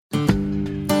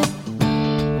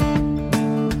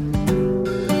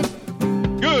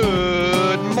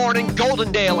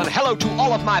Goldendale, and hello to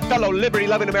all of my fellow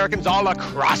liberty-loving Americans all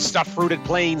across the fruited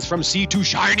plains from sea to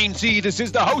shining sea. This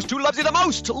is the host who loves you the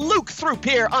most, Luke Throop,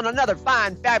 here on another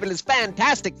fine, fabulous,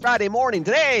 fantastic Friday morning.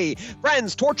 Today,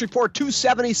 friends, Torch Report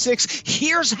 276,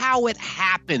 here's how it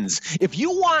happens. If you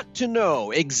want to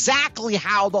know exactly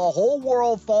how the whole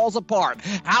world falls apart,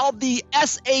 how the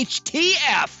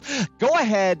SHTF, go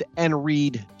ahead and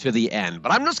read to the end.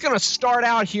 But I'm just going to start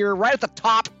out here right at the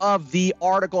top of the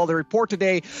article, the report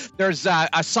today. There's a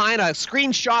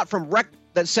screenshot from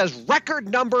that says record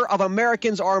number of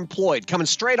Americans are employed, coming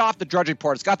straight off the Drudge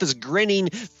Report. It's got this grinning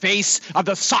face of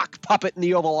the sock puppet in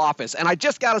the Oval Office. And I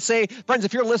just got to say, friends,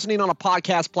 if you're listening on a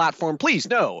podcast platform, please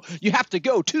know you have to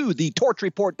go to the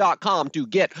torchreport.com to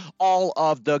get all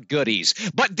of the goodies.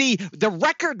 But the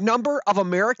record number of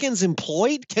Americans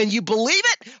employed, can you believe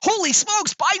it? Holy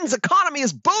smokes, Biden's economy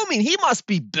is booming. He must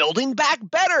be building back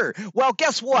better. Well,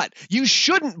 guess what? You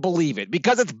shouldn't believe it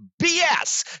because it's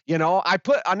BS. You know, I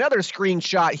put another screenshot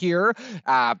here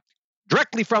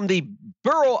directly from the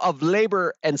Bureau of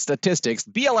Labor and Statistics,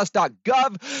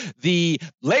 BLS.gov, the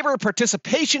labor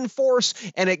participation force,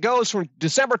 and it goes from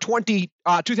December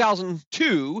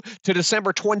 2002 to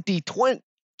December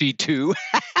 2022.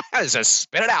 Just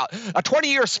spit it out. A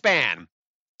 20-year span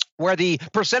where the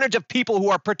percentage of people who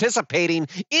are participating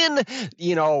in,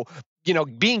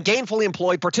 being gainfully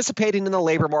employed, participating in the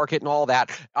labor market and all that,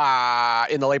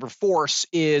 in the labor force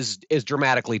is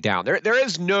dramatically down. There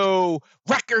is no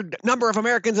record number of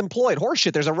Americans employed.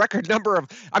 Horseshit. There's a record number of,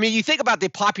 you think about the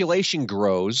population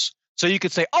grows. So you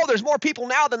could say, oh, there's more people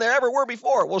now than there ever were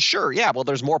before. Well, sure. Yeah. Well,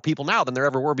 there's more people now than there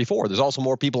ever were before. There's also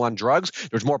more people on drugs.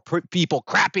 There's more people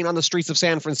crapping on the streets of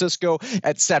San Francisco,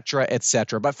 et cetera, et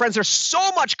cetera. But friends, there's so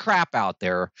much crap out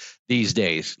there these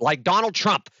days, like Donald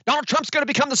Trump. Donald Trump's going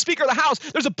to become the Speaker of the House.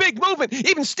 There's a big movement.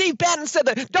 Even Steve Bannon said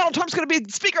that Donald Trump's going to be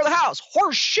Speaker of the House.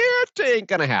 Horseshit, ain't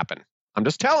going to happen. I'm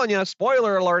just telling you,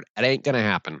 spoiler alert, it ain't going to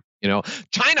happen.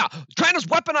 China's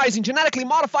weaponizing genetically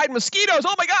modified mosquitoes.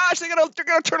 Oh my gosh, they're gonna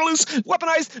turn loose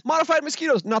weaponized modified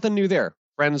mosquitoes. Nothing new there,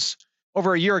 friends.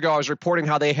 Over a year ago, I was reporting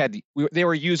how they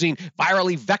were using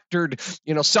virally vectored,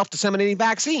 self-disseminating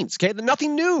vaccines. Okay,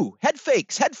 nothing new. Head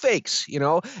fakes.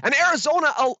 An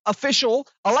Arizona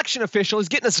election official is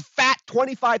getting this fat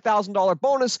 $25,000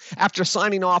 bonus after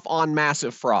signing off on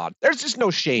massive fraud. There's just no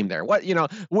shame there. What do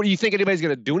you think anybody's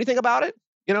going to do anything about it?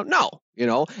 No.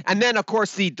 And then, of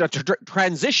course, the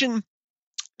transition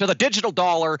to the digital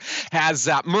dollar has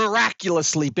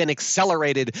miraculously been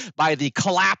accelerated by the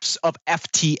collapse of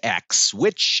FTX,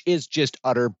 which is just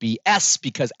utter BS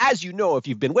because, as you know, if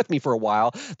you've been with me for a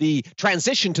while, the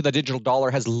transition to the digital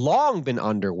dollar has long been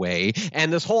underway.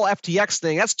 And this whole FTX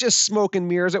thing, that's just smoke and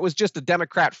mirrors. It was just a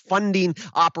Democrat funding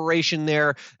operation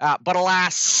there. But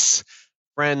alas,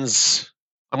 friends,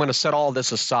 I'm going to set all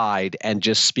this aside and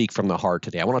just speak from the heart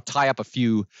today. I want to tie up a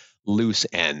few loose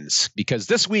ends because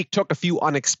this week took a few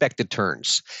unexpected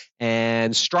turns,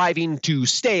 and striving to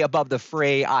stay above the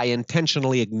fray, I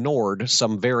intentionally ignored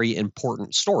some very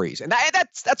important stories, and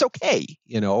that's okay,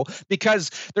 because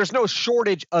there's no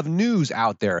shortage of news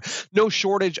out there, no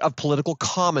shortage of political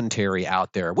commentary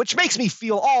out there, which makes me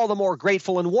feel all the more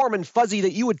grateful and warm and fuzzy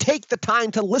that you would take the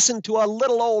time to listen to a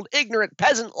little old ignorant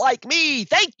peasant like me.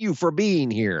 Thank you for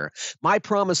being here. My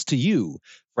promise to you,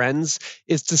 friends,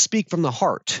 is to speak from the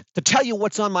heart, to tell you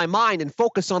what's on my mind and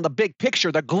focus on the big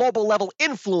picture, the global level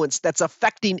influence that's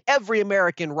affecting every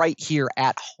American right here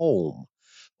at home.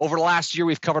 Over the last year,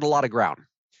 we've covered a lot of ground.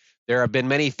 There have been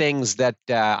many things that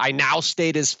I now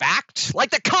state as fact,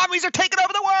 like the commies are taking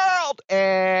over the world.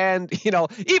 And,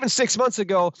 even 6 months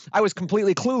ago, I was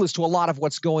completely clueless to a lot of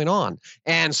what's going on.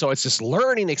 And so it's this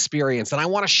learning experience, and I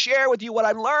want to share with you what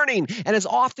I'm learning. And as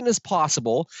often as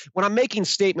possible, when I'm making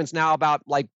statements now about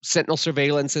like sentinel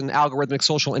surveillance and algorithmic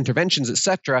social interventions, et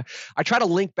cetera, I try to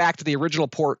link back to the original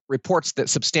reports that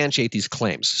substantiate these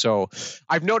claims. So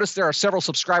I've noticed there are several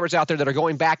subscribers out there that are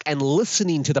going back and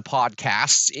listening to the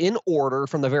podcasts in order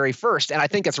from the very first. And I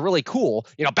think it's really cool.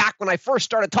 Back when I first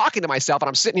started talking to myself and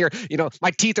I'm sitting here,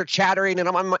 my teeth are chattering and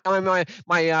I'm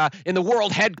in the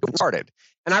world head started.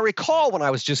 And I recall when I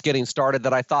was just getting started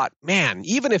that I thought, man,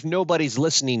 even if nobody's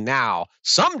listening now,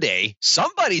 someday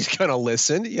somebody's going to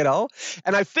listen,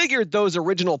 And I figured those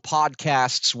original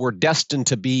podcasts were destined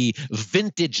to be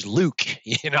vintage Luke,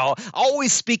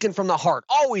 always speaking from the heart,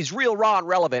 always real, raw, and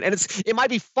relevant. And it might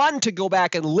be fun to go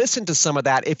back and listen to some of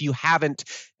that if you haven't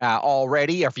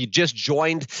already, or if you just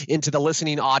joined into the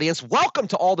listening audience. Welcome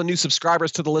to all the new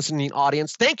subscribers to the listening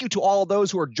audience. Thank you to all of those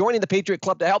who are joining the Patriot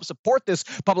Club to help support this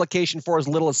publication for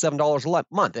as little as $7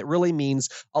 a month. It really means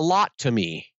a lot to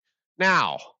me.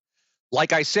 Now,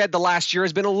 Like I said, the last year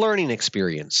has been a learning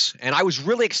experience. And I was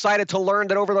really excited to learn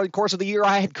that over the course of the year,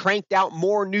 I had cranked out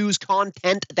more news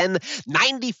content than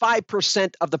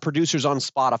 95% of the producers on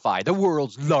Spotify, the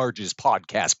world's largest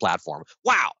podcast platform.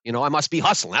 Wow. I must be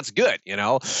hustling. That's good,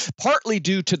 partly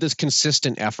due to this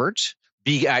consistent effort.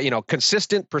 Be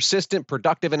consistent, persistent,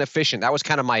 productive, and efficient. That was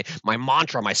kind of my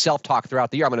mantra, my self-talk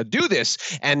throughout the year. I'm going to do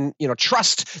this, and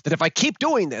trust that if I keep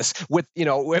doing this with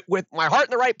my heart in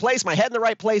the right place, my head in the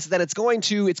right place, then it's going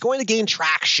to gain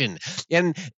traction.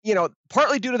 And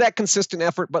partly due to that consistent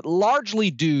effort, but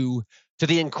largely due to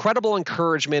the incredible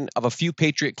encouragement of a few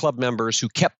Patriot Club members who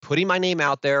kept putting my name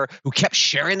out there, who kept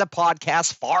sharing the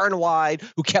podcast far and wide,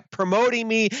 who kept promoting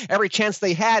me every chance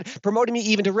they had, promoting me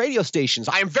even to radio stations.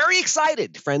 I am very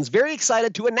excited, friends, very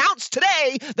excited to announce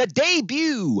today the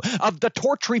debut of the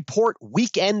Torch Report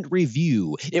Weekend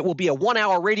Review. It will be a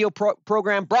 1-hour radio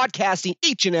program broadcasting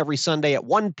each and every Sunday at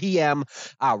 1 p.m.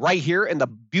 Right here in the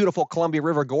beautiful Columbia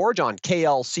River Gorge on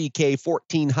KLCK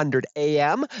 1400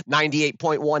 AM,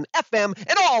 98.1 FM,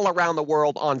 and all around the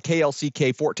world on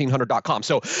KLCK1400.com.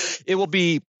 So it will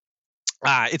be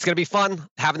it's going to be fun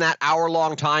having that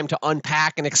hour-long time to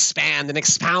unpack and expand and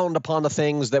expound upon the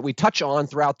things that we touch on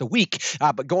throughout the week,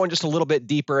 but going just a little bit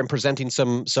deeper and presenting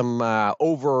some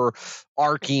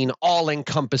overarching,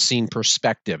 all-encompassing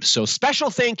perspective. So special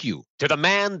thank you to the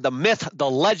man, the myth, the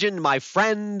legend, my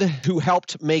friend who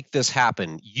helped make this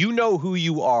happen. You know who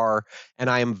you are,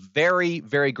 and I am very,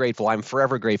 very grateful. I'm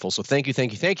forever grateful. So thank you,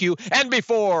 thank you, thank you. And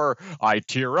before I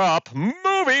tear up,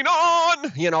 moving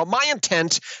on, my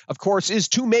intent, of course, is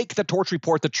to make the Torch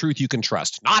Report the truth you can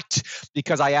trust. Not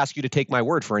because I ask you to take my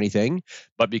word for anything,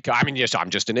 but because, I'm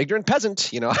just an ignorant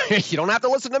peasant. You don't have to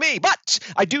listen to me, but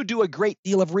I do a great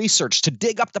deal of research to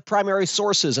dig up the primary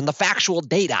sources and the factual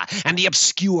data and the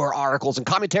obscure articles and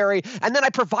commentary, and then I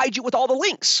provide you with all the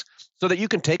links so that you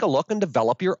can take a look and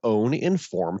develop your own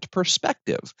informed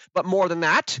perspective. But more than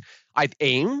that, I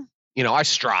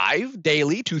strive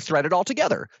daily to thread it all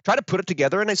together, try to put it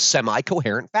together in a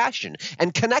semi-coherent fashion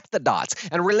and connect the dots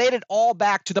and relate it all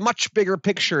back to the much bigger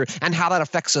picture and how that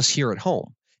affects us here at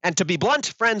home. And to be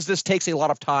blunt, friends, this takes a lot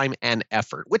of time and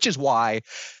effort, which is why,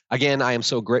 again, I am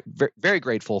so very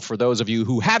grateful for those of you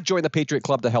who have joined the Patriot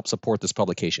Club to help support this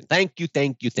publication. Thank you,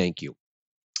 thank you, thank you.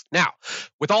 Now,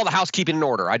 with all the housekeeping in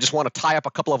order, I just want to tie up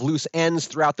a couple of loose ends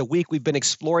throughout the week. We've been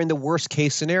exploring the worst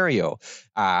case scenario.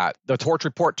 The Torch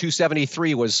Report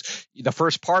 273 was the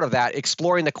first part of that,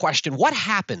 exploring the question, what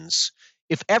happens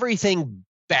if everything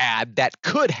bad that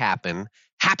could happen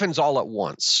happens all at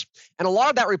once? And a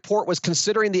lot of that report was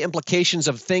considering the implications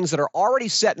of things that are already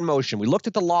set in motion. We looked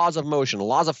at the laws of motion, the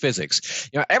laws of physics,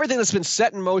 everything that's been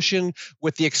set in motion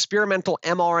with the experimental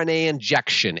mRNA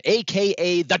injection,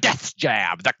 aka the death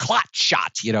jab, the clot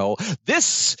shot.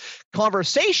 This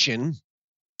conversation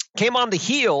came on the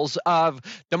heels of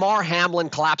Damar Hamlin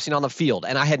collapsing on the field.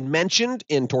 And I had mentioned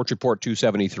in Torch Report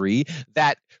 273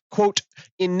 that, quote,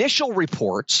 initial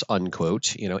reports,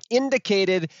 unquote,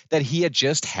 indicated that he had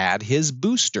just had his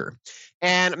booster.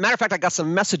 And matter of fact, I got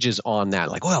some messages on that,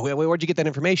 like, well, where'd you get that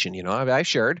information? I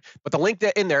shared, but the link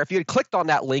in there, if you had clicked on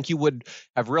that link, you would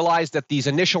have realized that these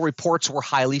initial reports were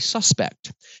highly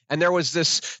suspect. And there was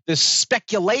this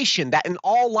speculation that in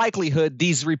all likelihood,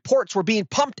 these reports were being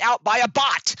pumped out by a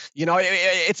bot.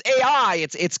 It's AI,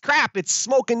 it's crap, it's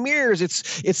smoke and mirrors, it's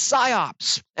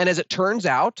psyops. And as it turns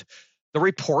out, the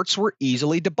reports were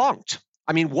easily debunked.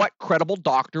 What credible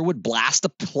doctor would blast the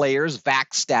player's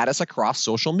vax status across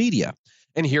social media?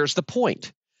 And here's the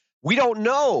point. We don't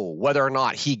know whether or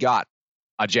not he got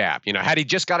a jab. Had he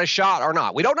just got a shot or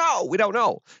not? We don't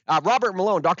know. Robert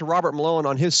Malone, Dr. Robert Malone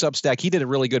on his Substack, he did a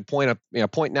really good point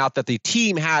of pointing out that the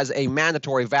team has a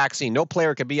mandatory vaccine. No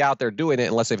player can be out there doing it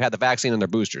unless they've had the vaccine and their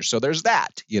boosters. So there's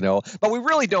that, but we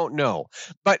really don't know.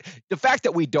 But the fact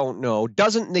that we don't know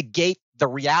doesn't negate the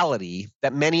reality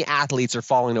that many athletes are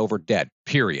falling over dead,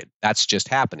 period. That's just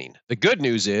happening. The good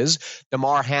news is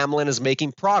Damar Hamlin is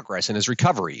making progress in his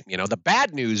recovery. The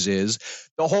bad news is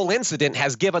the whole incident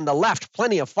has given the left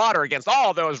plenty of fodder against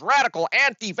all those radical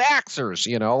anti-vaxxers,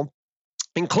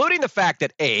 including the fact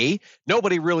that A,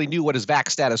 nobody really knew what his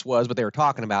vax status was, but they were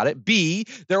talking about it. B,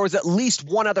 there was at least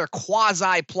one other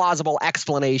quasi-plausible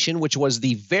explanation, which was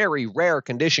the very rare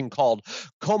condition called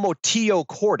Comotio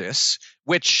cordis,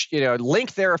 which,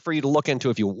 link there for you to look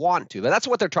into if you want to. But that's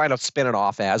what they're trying to spin it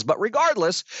off as. But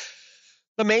regardless,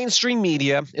 the mainstream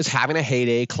media is having a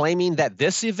heyday claiming that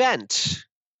this event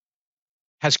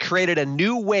has created a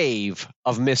new wave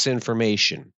of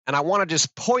misinformation. And I want to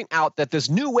just point out that this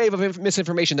new wave of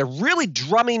misinformation, they're really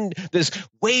drumming this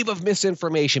wave of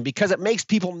misinformation because it makes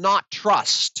people not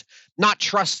trust not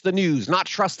trust the news, not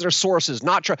trust their sources,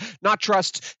 not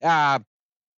trust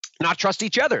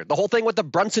each other. The whole thing with the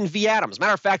Brunson v. Adams.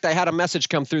 Matter of fact, I had a message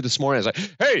come through this morning. I was like,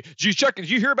 hey, did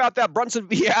you hear about that Brunson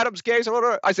v. Adams case?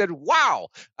 I said, wow,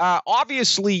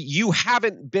 obviously you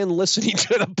haven't been listening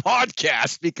to the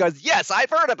podcast, because yes,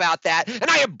 I've heard about that, and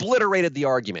I obliterated the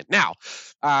argument. Now,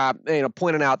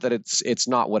 pointing out that it's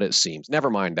not what it seems.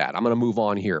 Never mind that. I'm going to move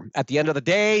on here. At the end of the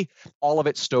day, all of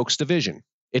it stokes division.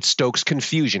 It stokes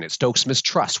confusion. It stokes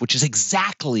mistrust, which is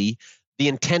exactly the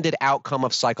intended outcome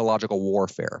of psychological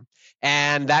warfare.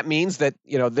 And that means that,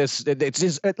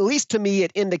 at least to me,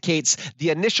 it indicates the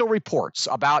initial reports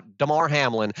about Damar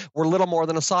Hamlin were little more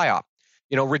than a psyop.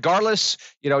 Regardless,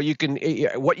 you can,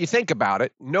 what you think about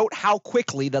it, note how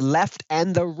quickly the left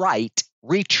and the right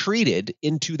retreated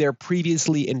into their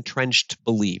previously entrenched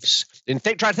beliefs. And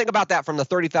try to think about that from the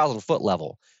 30,000 foot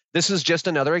level. This is just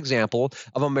another example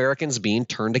of Americans being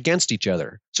turned against each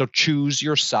other. So choose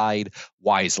your side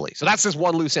wisely. So that's just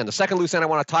one loose end. The second loose end I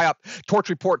want to tie up, Torch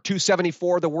Report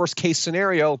 274, the worst case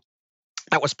scenario.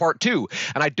 That was part 2,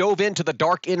 and I dove into the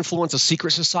dark influence of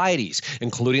secret societies,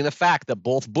 including the fact that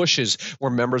both Bushes were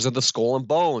members of the Skull and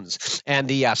Bones, and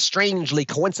the strangely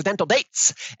coincidental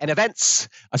dates and events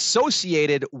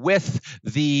associated with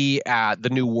the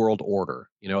New World Order.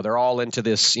 They're all into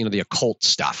this, the occult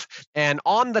stuff. And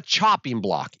on the chopping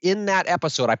block in that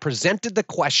episode, I presented the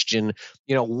question,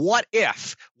 what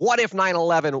if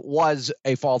 9/11 was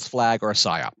a false flag or a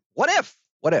psyop? What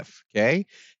if? Okay.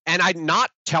 And I'm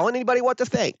not telling anybody what to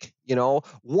think.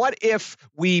 What if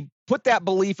we put that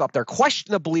belief up there,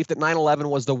 question the belief that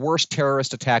 9/11 was the worst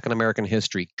terrorist attack in American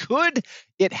history? Could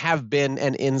it have been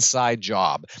an inside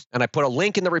job? And I put a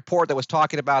link in the report that was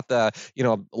talking about the,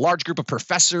 large group of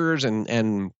professors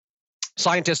and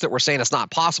scientists that were saying it's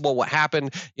not possible. What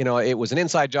happened? It was an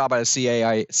inside job by the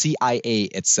CIA,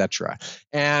 etc.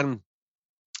 And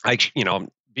I,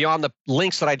 beyond the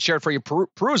links that I'd shared for your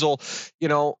perusal,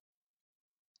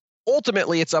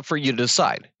 ultimately, it's up for you to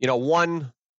decide.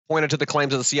 One pointed to the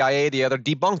claims of the CIA, the other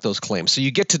debunked those claims. So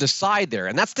you get to decide there.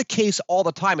 And that's the case all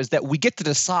the time, is that we get to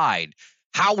decide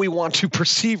how we want to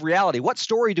perceive reality. What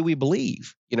story do we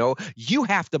believe? You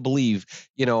have to believe,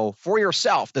 for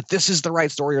yourself that this is the right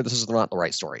story or this is not the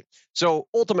right story. So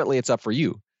ultimately, it's up for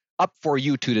you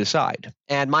to decide.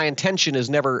 And my intention is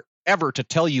never, ever to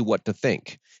tell you what to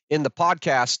think. In the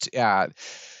podcast,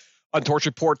 on Torch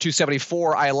Report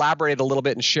 274, I elaborated a little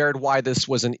bit and shared why this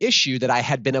was an issue that I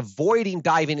had been avoiding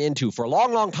diving into for a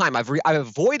long, long time. I've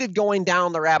avoided going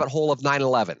down the rabbit hole of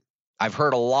 9/11. I've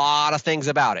heard a lot of things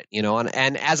about it,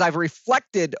 and as I've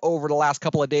reflected over the last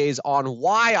couple of days on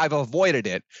why I've avoided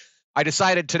it, I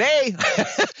decided today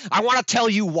I want to tell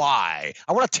you why.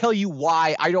 I want to tell you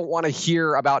why I don't want to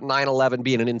hear about 9/11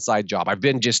 being an inside job. I've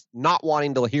been just not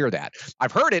wanting to hear that.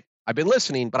 I've heard it. I've been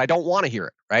listening, but I don't want to hear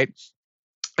it, right?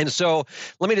 And so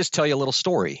let me just tell you a little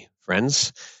story,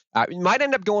 friends. It might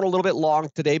end up going a little bit long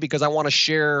today because I want to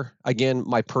share, again,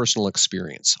 my personal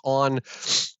experience. On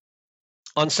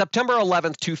September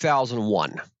 11th,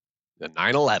 2001, the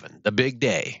 9/11, the big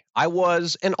day, I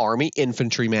was an Army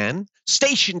infantryman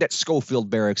stationed at Schofield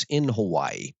Barracks in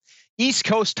Hawaii. East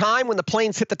Coast time, when the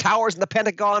planes hit the towers in the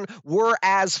Pentagon, were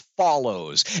as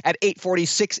follows. At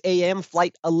 8:46 a.m.,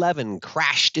 Flight 11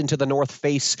 crashed into the north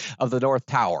face of the North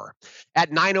Tower.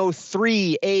 At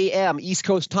 9:03 a.m. East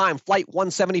Coast time, Flight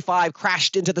 175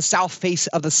 crashed into the south face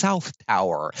of the South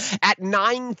Tower. At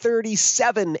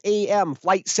 9:37 a.m.,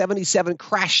 Flight 77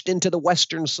 crashed into the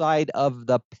western side of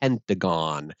the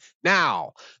Pentagon.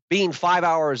 Now, being 5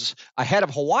 hours ahead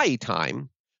of Hawaii time,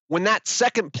 when that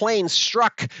second plane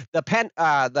struck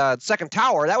the second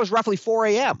tower, that was roughly 4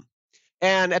 a.m.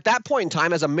 And at that point in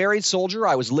time, as a married soldier,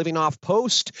 I was living off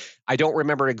post. I don't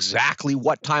remember exactly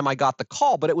what time I got the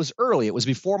call, but it was early. It was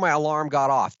before my alarm got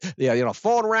off.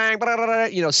 Phone rang.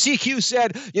 CQ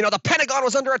said, the Pentagon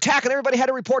was under attack, and everybody had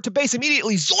to report to base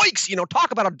immediately. Zoinks!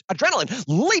 Talk about adrenaline.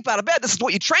 Leap out of bed. This is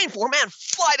what you train for, man.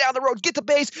 Fly down the road, get to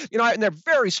base. And they're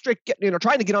very strict.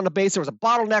 Trying to get on the base. There was a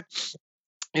bottleneck.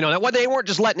 They weren't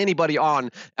just letting anybody on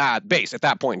base at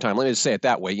that point in time. Let me just say it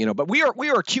that way, But we are a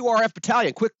QRF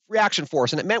battalion, quick reaction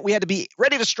force, and it meant we had to be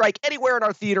ready to strike anywhere in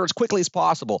our theater as quickly as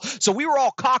possible. So we were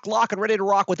all cock, lock, and ready to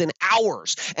rock within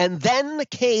hours. And then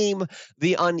came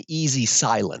the uneasy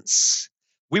silence.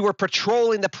 We were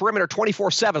patrolling the perimeter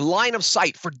 24/7, line of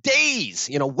sight for days,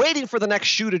 waiting for the next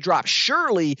shoe to drop.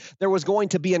 Surely there was going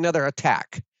to be another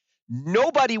attack.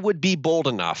 Nobody would be bold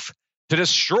enough to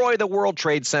destroy the World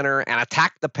Trade Center and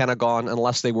attack the Pentagon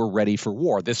unless they were ready for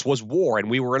war. This was war, and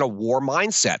we were in a war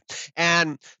mindset.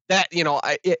 And that,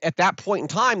 at that point in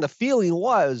time, the feeling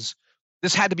was,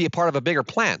 This had to be a part of a bigger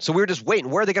plan. So we were just waiting.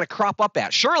 Where are they going to crop up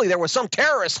at? Surely there was some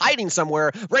terrorist hiding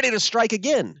somewhere ready to strike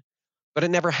again. But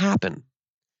it never happened.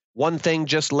 One thing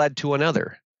just led to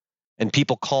another. And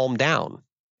people calmed down.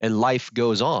 And life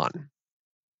goes on.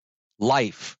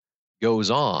 Life goes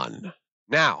on.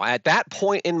 Now, at that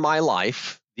point in my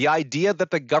life, the idea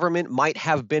that the government might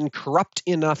have been corrupt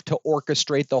enough to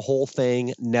orchestrate the whole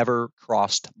thing never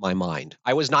crossed my mind.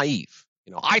 I was naive.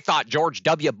 I thought George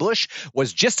W. Bush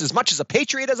was just as much as a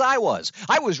patriot as I was.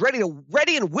 I was ready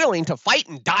and willing to fight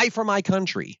and die for my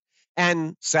country.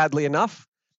 And sadly enough,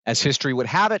 as history would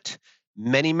have it,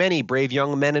 many, many brave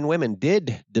young men and women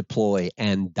did deploy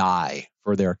and die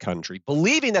for their country,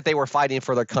 believing that they were fighting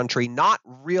for their country, not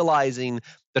realizing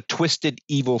the twisted,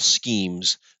 evil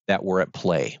schemes that were at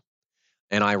play.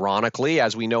 And ironically,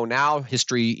 as we know now,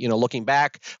 history, looking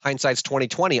back, hindsight's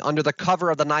 2020, under the cover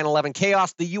of the 9/11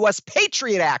 chaos, the U.S.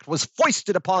 Patriot Act was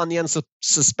foisted upon the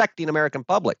unsuspecting American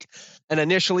public. And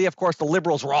initially, of course, the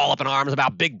liberals were all up in arms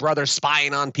about Big Brother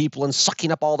spying on people and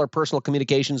sucking up all their personal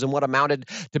communications in what amounted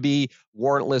to be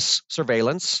warrantless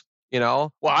surveillance.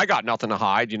 Well, I got nothing to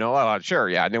hide, sure,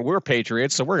 yeah. And then we're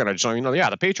patriots, so we're going to join,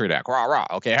 the Patriot Act, rah, rah.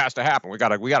 Okay, it has to happen. We got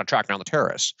to track down the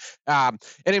terrorists. And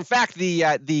in fact,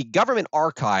 the government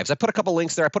archives, I put a couple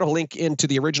links there. I put a link into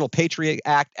the original Patriot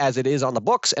Act as it is on the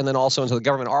books, and then also into the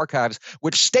government archives,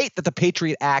 which state that the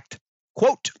Patriot Act,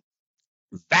 quote,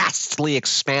 vastly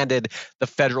expanded the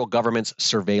federal government's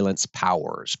surveillance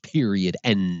powers, period,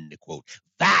 end quote.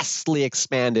 Vastly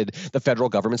expanded the federal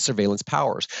government's surveillance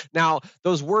powers. Now,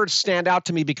 those words stand out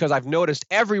to me because I've noticed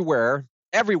everywhere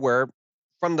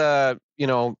from the,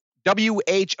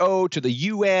 WHO to the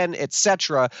UN,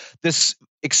 etc., this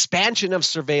expansion of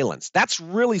surveillance. That's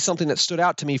really something that stood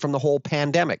out to me from the whole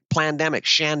pandemic,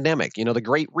 shandemic, the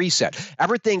Great Reset.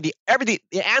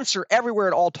 The answer everywhere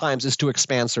at all times is to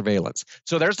expand surveillance.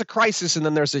 So there's the crisis, and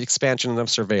then there's the expansion of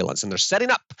surveillance, and they're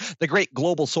setting up the great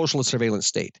global socialist surveillance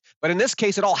state. But in this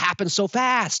case, it all happened so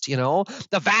fast,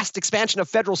 The vast expansion of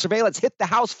federal surveillance hit the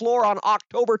House floor on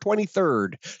October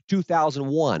 23rd,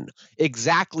 2001,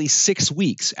 exactly 6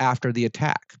 weeks after the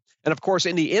attack. And of course,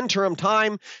 in the interim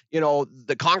time,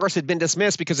 the Congress had been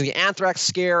dismissed because of the anthrax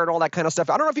scare and all that kind of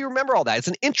stuff. I don't know if you remember all that. It's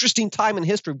an interesting time in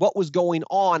history, what was going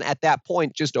on at that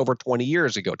point just over 22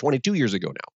 years ago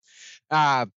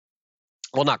now.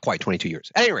 Well, not quite 22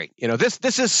 years. At any rate,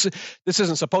 this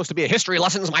isn't supposed to be a history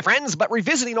lesson, my friends, but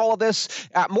revisiting all of this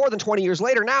more than 20 years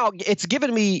later now, it's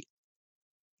given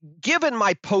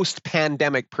my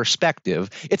post-pandemic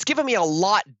perspective, it's given me a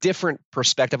lot different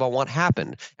perspective on what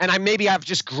happened. And I've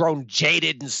just grown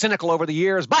jaded and cynical over the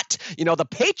years. But, the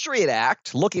Patriot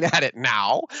Act, looking at it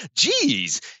now,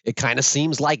 it kind of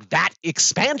seems like that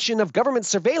expansion of government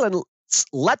surveillance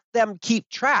let them keep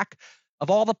track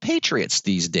of all the patriots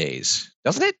these days,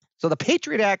 doesn't it? So the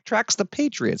Patriot Act tracks the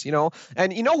patriots,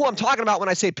 And you know who I'm talking about when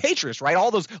I say patriots, right? All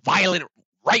those violent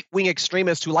right-wing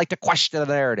extremists who like to question the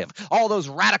narrative, all those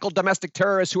radical domestic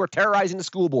terrorists who are terrorizing the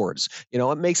school boards.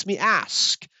 It makes me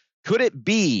ask, could it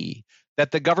be that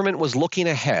the government was looking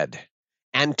ahead,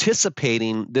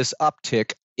 anticipating this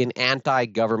uptick in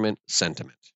anti-government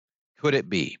sentiment? Could it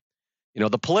be?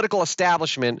 The political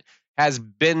establishment has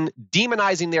been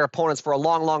demonizing their opponents for a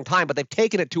long, long time, but they've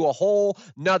taken it to a whole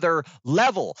nother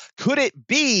level. Could it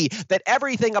be that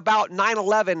everything about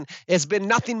 9/11 has been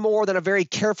nothing more than a very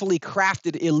carefully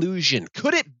crafted illusion?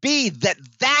 Could it be that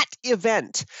that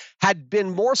event had been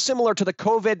more similar to the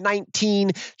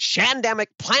COVID-19 shandemic,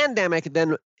 plandemic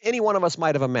than any one of us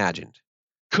might have imagined?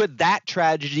 Could that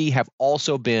tragedy have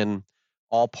also been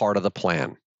all part of the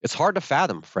plan? It's hard to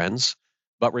fathom, friends,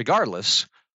 but regardless,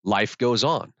 life goes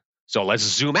on. So let's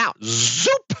zoom out.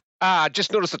 Zoop!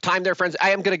 Just notice the time there, friends.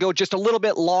 I am going to go just a little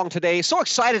bit long today. So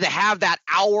excited to have that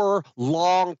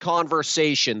hour-long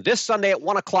conversation this Sunday at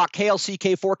 1 o'clock,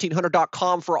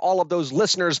 klck1400.com for all of those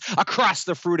listeners across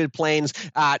the fruited plains,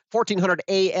 1400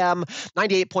 AM,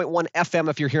 98.1 FM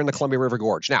if you're here in the Columbia River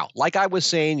Gorge. Now, like I was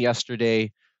saying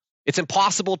yesterday, it's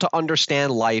impossible to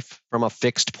understand life from a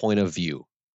fixed point of view.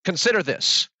 Consider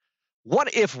this.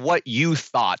 What if what you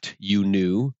thought you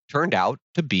knew turned out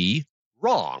to be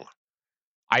wrong?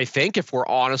 I think if we're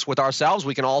honest with ourselves,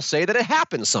 we can all say that it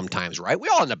happens sometimes, right? We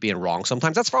all end up being wrong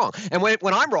sometimes. That's wrong. And when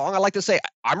I'm wrong, I like to say,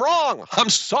 I'm wrong. I'm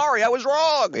sorry, I was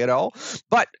wrong,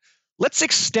 But let's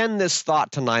extend this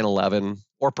thought to 9/11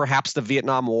 or perhaps the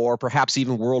Vietnam War, perhaps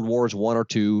even World Wars I or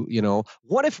II,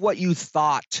 What if what you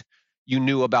thought you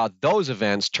knew about those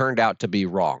events turned out to be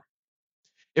wrong?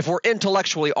 If we're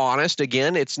intellectually honest,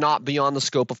 again, it's not beyond the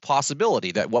scope of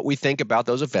possibility that what we think about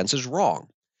those events is wrong.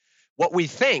 What we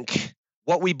think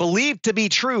what we believe to be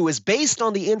true is based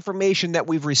on the information that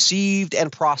we've received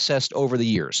and processed over the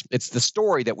years. It's the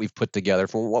story that we've put together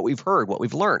from what we've heard, what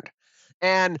we've learned.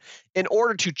 And in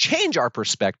order to change our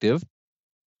perspective,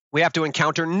 we have to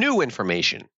encounter new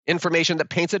information that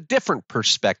paints a different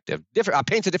perspective,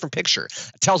 paints a different picture,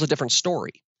 tells a different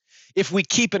story. If we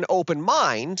keep an open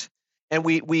mind and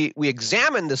we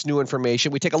examine this new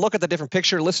information, we take a look at the different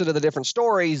picture, listen to the different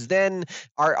stories, then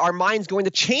our mind's going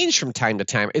to change from time to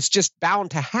time. It's just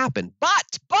bound to happen.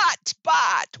 But,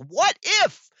 what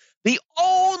if the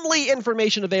only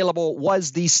information available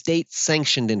was the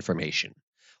state-sanctioned information?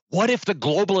 What if the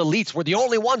global elites were the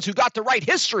only ones who got to write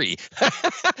history?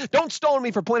 Don't stone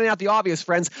me for pointing out the obvious,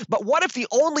 friends, but what if the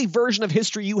only version of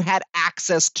history you had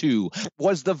access to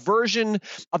was the version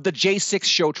of the J6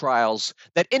 show trials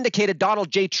that indicated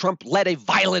Donald J. Trump led a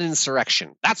violent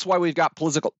insurrection? That's why we've got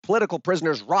political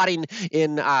prisoners rotting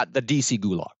in the D.C.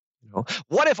 gulag.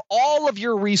 What if all of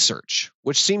your research,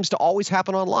 which seems to always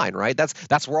happen online, right?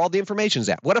 That's where all the information's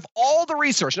at. What if all the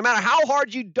research, no matter how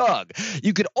hard you dug,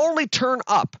 you could only turn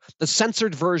up the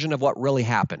censored version of what really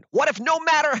happened? What if no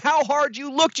matter how hard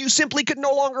you looked, you simply could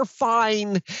no longer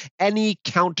find any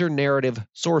counter-narrative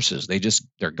sources?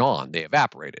 They're gone. They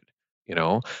evaporated.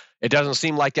 It doesn't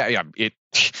seem like that. Yeah,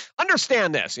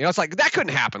 understand this. It's like that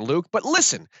couldn't happen, Luke. But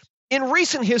listen. In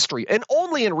recent history, and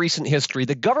only in recent history,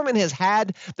 the government has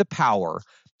had the power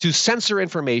to censor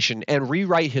information and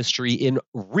rewrite history in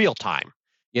real time.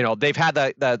 They've had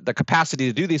the capacity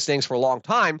to do these things for a long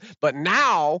time, but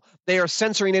now they are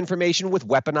censoring information with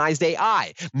weaponized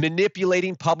AI,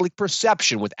 manipulating public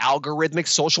perception with algorithmic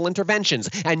social interventions,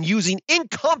 and using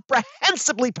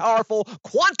incomprehensibly powerful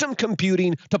quantum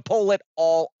computing to pull it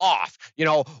all off.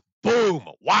 Boom.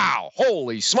 Wow.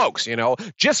 Holy smokes.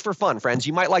 Just for fun, friends,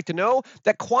 you might like to know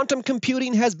that quantum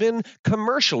computing has been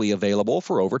commercially available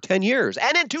for over 10 years.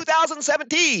 And in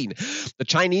 2017, the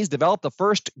Chinese developed the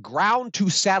first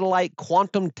ground-to-satellite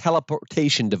quantum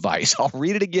teleportation device. I'll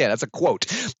read it again. That's a quote.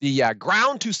 The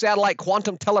ground-to-satellite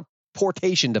quantum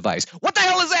teleportation device. What the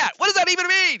hell is that? What does that even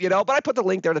mean? But I put the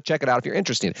link there to check it out if you're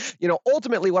interested.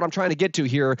 Ultimately, what I'm trying to get to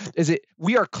here is that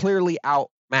we are clearly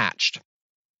outmatched.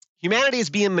 Humanity is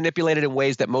being manipulated in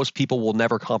ways that most people will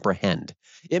never comprehend.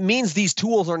 It means these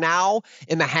tools are now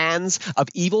in the hands of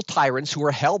evil tyrants who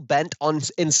are hell-bent on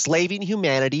enslaving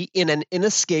humanity in an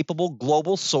inescapable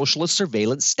global socialist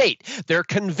surveillance state. They're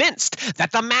convinced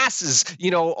that the masses,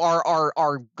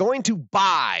 are going to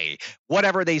buy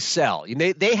whatever they sell.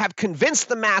 They have convinced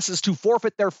the masses to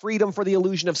forfeit their freedom for the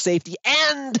illusion of safety,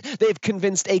 and they've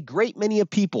convinced a great many of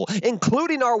people,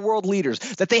 including our world leaders,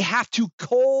 that they have to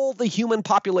cull the human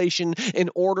population in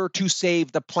order to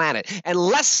save the planet. And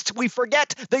lest we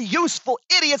forget, the useful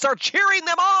idiots are cheering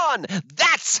them on.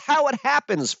 That's how it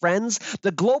happens, friends.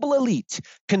 The global elite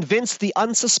convince the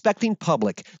unsuspecting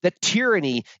public that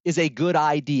tyranny is a good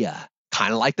idea.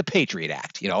 Kind of like the Patriot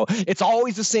Act, It's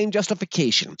always the same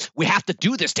justification. We have to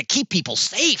do this to keep people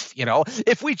safe,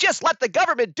 If we just let the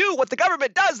government do what the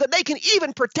government does, then they can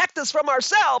even protect us from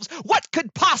ourselves. What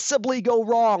could possibly go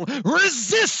wrong?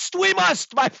 Resist we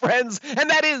must, my friends. And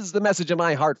that is the message of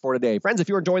my heart for today. Friends, if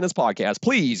you're enjoying this podcast,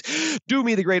 please do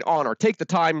me the great honor. Take the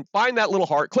time, find that little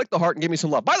heart, click the heart, and give me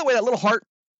some love. By the way, that little heart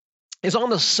is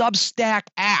on the Substack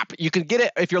app. You can get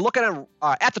it if you're looking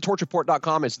at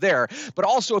thetorchreport.com. It's there. But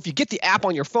also, if you get the app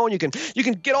on your phone, you can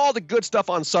get all the good stuff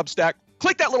on Substack.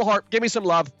 Click that little heart. Give me some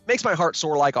love. Makes my heart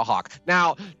soar like a hawk.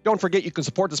 Now, don't forget you can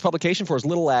support this publication for as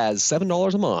little as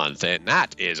 $7 a month, and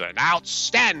that is an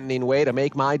outstanding way to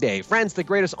make my day. Friends, the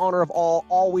greatest honor of all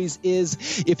always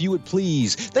is if you would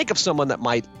please think of someone that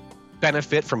might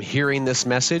benefit from hearing this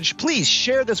message. Please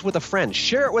share this with a friend,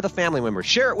 share it with a family member,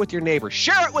 share it with your neighbor,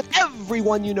 share it with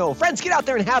everyone you know. Friends, get out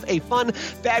there and have a fun,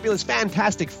 fabulous,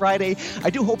 fantastic Friday.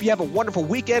 I do hope you have a wonderful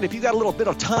weekend. If you got a little bit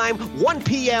of time, 1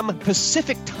 p.m.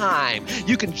 Pacific time,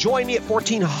 you can join me at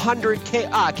 1400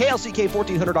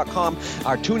 KLCK1400.com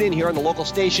or tune in here on the local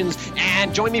stations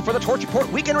and join me for the Torch Report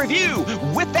Weekend Review.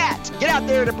 With that, get out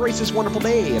there and embrace this wonderful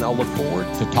day, and I'll look forward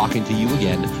to talking to you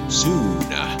again soon.